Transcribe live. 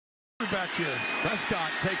back here.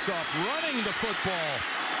 Prescott takes off running the football.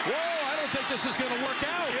 Whoa, I don't think this is going to work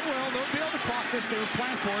out. It will. They'll be able to clock this. They were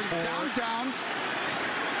planning for it. It's down.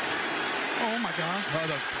 Oh, my gosh. Oh,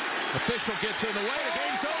 the official gets in the way. The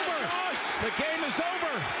game's over. Gosh. The game is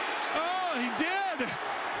over. Oh, he did.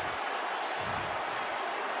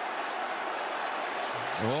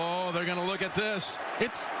 Oh, they're going to look at this.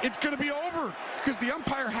 It's going to be over because the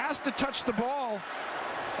umpire has to touch the ball.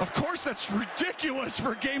 Of course, that's ridiculous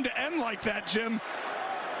for a game to end like that, Jim.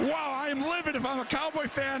 Wow, I am livid if I'm a Cowboy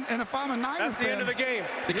fan and if I'm a Niners fan. That's the end of the game.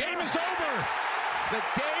 The game is over. The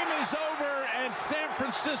game is over, and San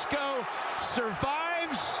Francisco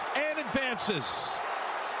survives and advances.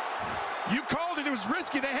 You called it. It was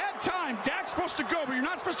risky. They had time. Dak's supposed to go, but you're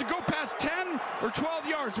not supposed to go past 10 or 12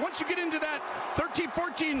 yards. Once you get into that 13,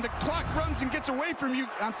 14, the clock runs and gets away from you,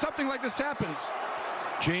 and something like this happens.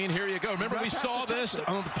 Gene, here you go. Remember we saw this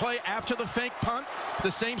on the play after the fake punt,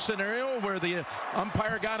 the same scenario where the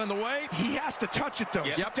umpire got in the way. He has to touch it, though.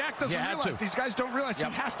 Yep. Dak doesn't realize. These guys don't realize he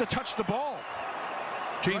has to touch the ball.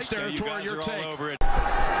 Gene's territory, your take. Over it.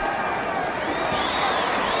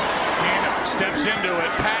 Hand steps into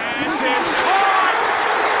it. Pass is caught.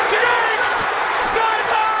 Diggs!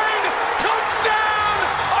 Sideline! Touchdown!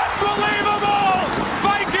 Unbelievable!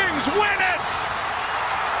 Vikings win it!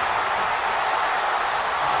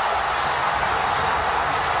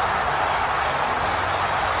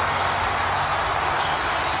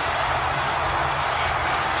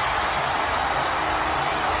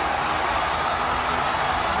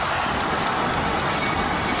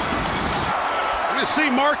 See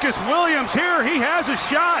Marcus Williams here. He has a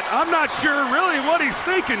shot. I'm not sure really what he's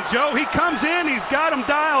thinking, Joe. He comes in, he's got him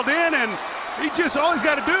dialed in, and all he's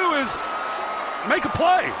got to do is make a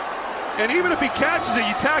play. And even if he catches it,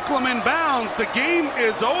 you tackle him in bounds, the game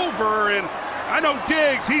is over. And I know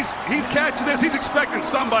Diggs, he's catching this, he's expecting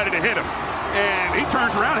somebody to hit him. And he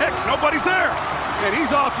turns around, heck, nobody's there. And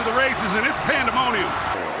he's off to the races, and it's pandemonium.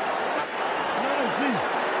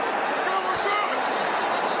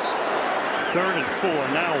 3rd and 4,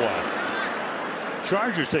 now what?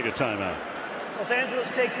 Chargers take a timeout. Los Angeles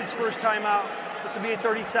takes its first timeout. This will be a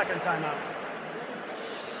 30-second timeout.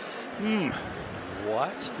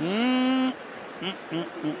 What?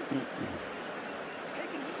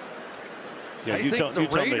 Yeah, I think the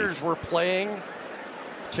Raiders were playing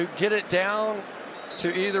to get it down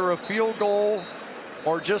to either a field goal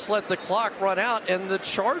or just let the clock run out, and the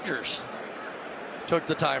Chargers took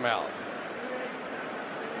the timeout.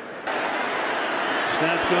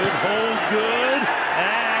 Snap good, hold good,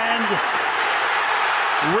 and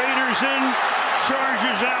Raiders in,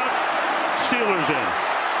 Chargers out, Steelers in.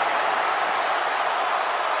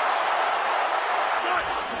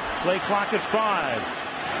 Play clock at 5.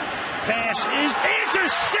 Pass is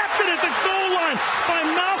intercepted at the goal line by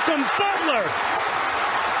Malcolm Butler.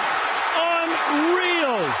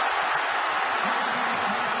 Unreal.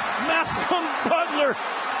 Malcolm Butler,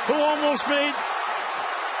 who almost made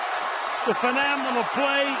the phenomenal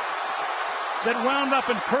play that wound up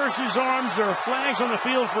in Percy's arms. There are flags on the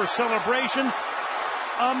field for a celebration.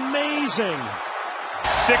 Amazing.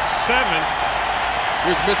 6-7.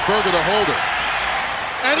 Here's Mitch Berger, the holder.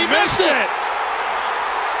 And he missed it.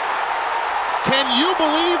 Can you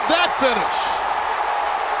believe that finish?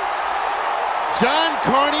 John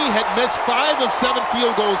Carney had missed 5 of 7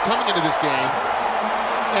 field goals coming into this game.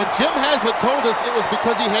 And Jim Haslett told us it was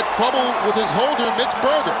because he had trouble with his holder, Mitch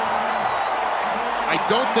Berger. I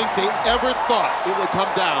don't think they ever thought it would come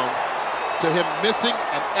down to him missing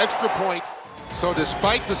an extra point. So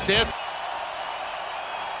despite the Stanford...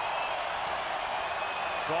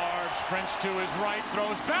 Favre sprints to his right,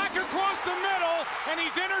 throws back across the middle, and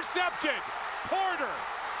he's intercepted. Porter.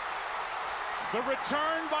 The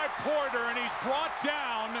return by Porter, and he's brought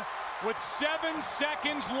down with 7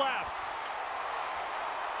 seconds left.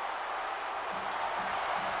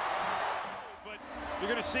 You're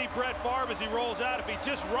going to see Brett Favre as he rolls out. If he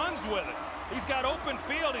just runs with it, he's got open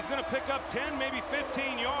field. He's going to pick up 10, maybe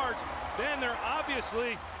 15 yards. Then they're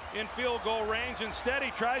obviously in field goal range. Instead, he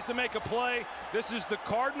tries to make a play. This is the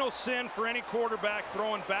cardinal sin for any quarterback,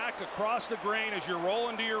 throwing back across the grain as you're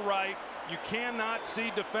rolling to your right. You cannot see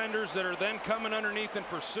defenders that are then coming underneath in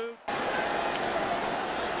pursuit.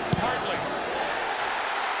 Hartley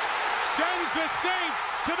sends the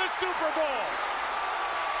Saints to the Super Bowl.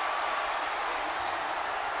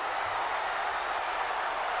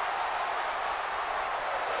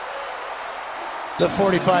 The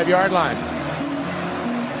 45-yard line.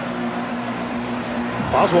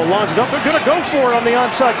 Boswell lines it up. They're going to go for it on the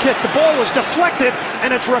onside kick. The ball was deflected,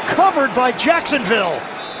 and it's recovered by Jacksonville.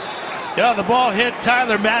 Yeah, the ball hit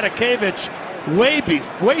Tyler Matakevich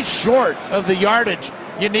way short of the yardage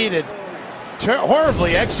you needed.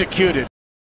 Horribly executed.